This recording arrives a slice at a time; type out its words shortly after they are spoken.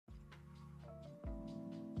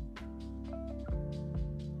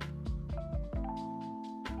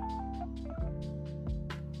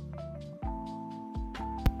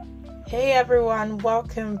Hey everyone,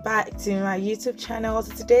 welcome back to my YouTube channel.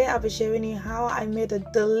 So today I'll be showing you how I made a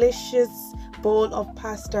delicious bowl of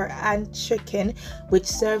pasta and chicken which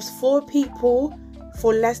serves 4 people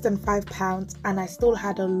for less than £5, and I still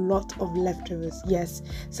had a lot of leftovers. Yes,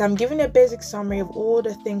 so I'm giving a basic summary of all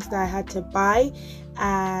the things that I had to buy,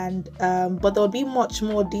 and but there'll be much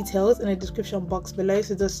more details in the description box below,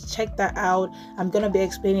 so just check that out. I'm gonna be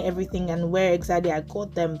explaining everything and where exactly I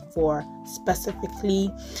got them for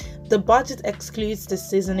specifically. The budget excludes the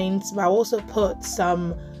seasonings, but I also put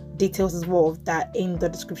some details as well of that in the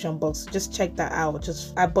description box, so just check that out.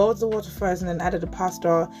 I boiled the water first and then added the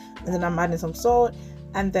pasta, and then I'm adding some salt,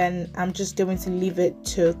 and then I'm just going to leave it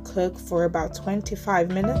to cook for about 25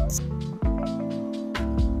 minutes.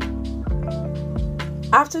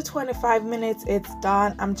 After 25 minutes it's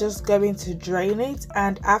done. I'm just going to drain it,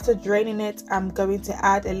 and after draining it I'm going to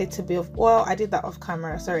add a little bit of oil. I did that off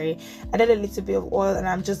camera, sorry. I did a little bit of oil and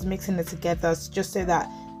I'm just mixing it together just so that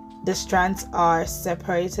the strands are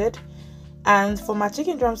separated. And for my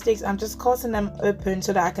chicken drumsticks, I'm just cutting them open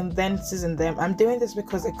so that I can then season them. I'm doing this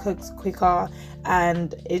because it cooks quicker,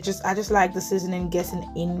 and I just like the seasoning getting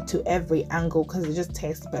into every angle because it just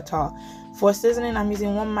tastes better. For seasoning, I'm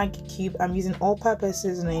using 1 Maggi cube, I'm using all-purpose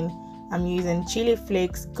seasoning, I'm using chili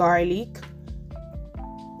flakes, garlic,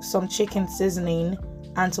 some chicken seasoning,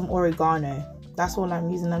 and some oregano. That's all I'm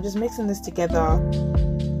using. I'm just mixing this together.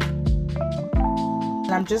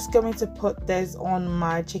 I'm just going to put this on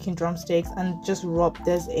my chicken drumsticks and just rub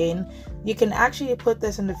this in. You can actually put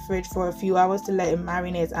this in the fridge for a few hours to let it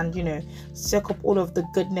marinate and soak up all of the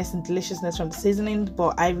goodness and deliciousness from the seasoning,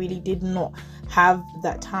 but I really did not have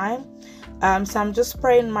that time. So I'm just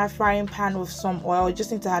spraying my frying pan with some oil. You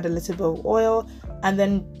just need to add a little bit of oil, and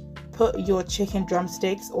then put your chicken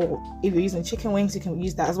drumsticks, or if you're using chicken wings you can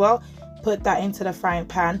use that as well. Put that into the frying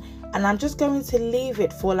pan, and I'm just going to leave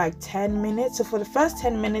it for like 10 minutes. So for the first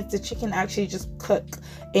 10 minutes the chicken actually just cook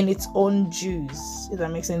in its own juice, if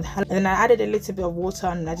that makes sense. And then I added a little bit of water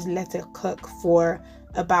and I just let it cook for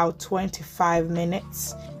about 25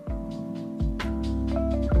 minutes.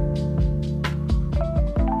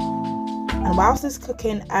 And whilst it's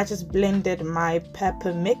cooking, I just blended my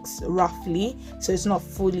pepper mix roughly so it's not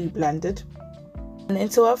fully blended. And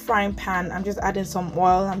into a frying pan I'm just adding some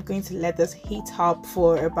oil. I'm going to let this heat up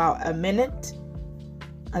for about a minute,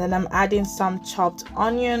 and then I'm adding some chopped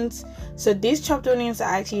onions. So these chopped onions are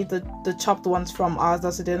actually the chopped ones from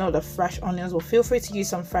Asda, so they're not the fresh onions, but feel free to use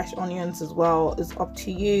some fresh onions as well, it's up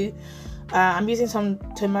to you. I'm using some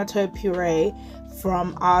tomato puree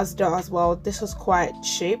from Asda as well. This was quite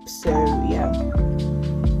cheap, so yeah.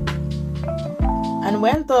 And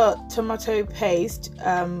when the tomato paste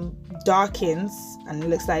darkens and it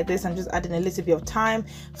looks like this, I'm just adding a little bit of thyme.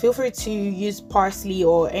 Feel free to use parsley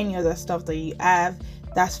or any other stuff that you have,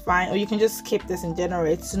 that's fine, or you can just skip this in general.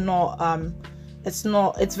 It's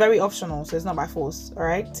very optional, so it's not by force. All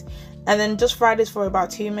right, and then just fry this for about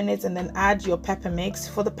 2 minutes, and then add your pepper mix.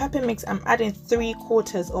 For the pepper mix I'm adding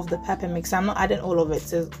 3/4 of the pepper mix. I'm not adding all of it,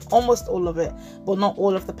 so almost all of it, but not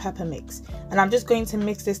all of the pepper mix. And I'm just going to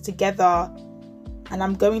mix this together, and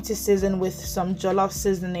I'm going to season with some Jollof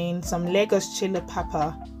seasoning, some Lagos chili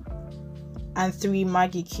pepper, and 3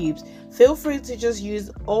 Maggi cubes. Feel free to just use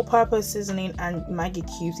all-purpose seasoning and Maggi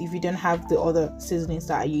cubes. If you don't have the other seasonings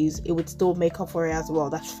that I use, it would still make up for it as well,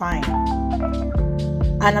 that's fine.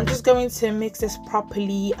 And I'm just going to mix this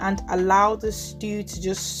properly and allow the stew to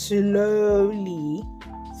just slowly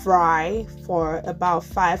fry for about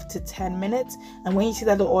 5 to 10 minutes. And when you see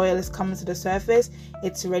that the oil is coming to the surface,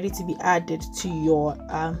 it's ready to be added to your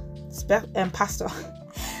pasta.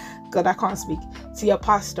 God, I can't speak. To your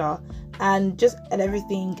pasta, and just add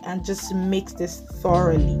everything and just mix this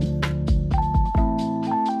thoroughly.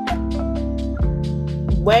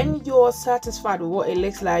 When you're satisfied with what it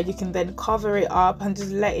looks like, you can then cover it up and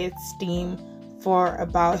just let it steam for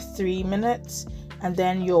about 3 minutes, and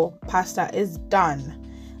then your pasta is done.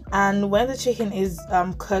 And when the chicken is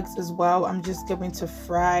cooked as well, I'm just going to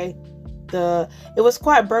fry it was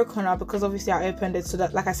quite broken up because obviously I opened it, so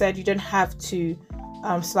that, like I said, you don't have to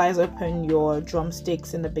slice open your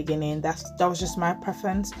drumsticks in the beginning. That was just my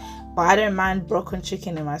preference, but I don't mind broken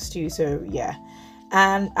chicken in my stew, so yeah.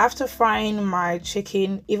 And after frying my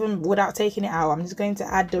chicken, even without taking it out, I'm just going to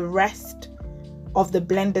add the rest of the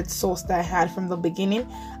blended sauce that I had from the beginning,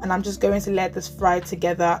 and I'm just going to let this fry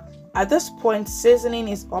together. At this point, seasoning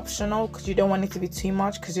is optional because you don't want it to be too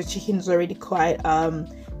much, because your chicken is already quite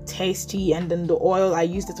tasty, and then the oil, I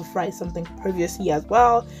used it to fry something previously as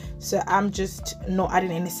well, so I'm just not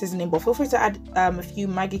adding any seasoning. But feel free to add a few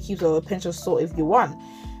Maggi cubes or a pinch of salt if you want.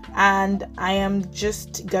 and I am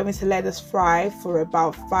just going to let this fry for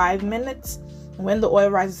about 5 minutes. When the oil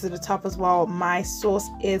rises to the top as well, my sauce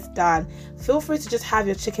is done. Feel free to just have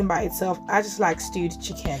your chicken by itself. I just like stewed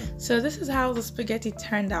chicken. So this is how the spaghetti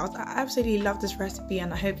turned out. I absolutely love this recipe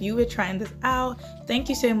and I hope you are trying this out. Thank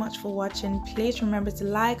you so much for watching. Please remember to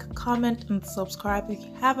like, comment and subscribe if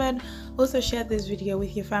you haven't. Also share this video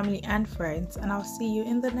with your family and friends, and I'll see you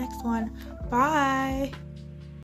in the next one. Bye.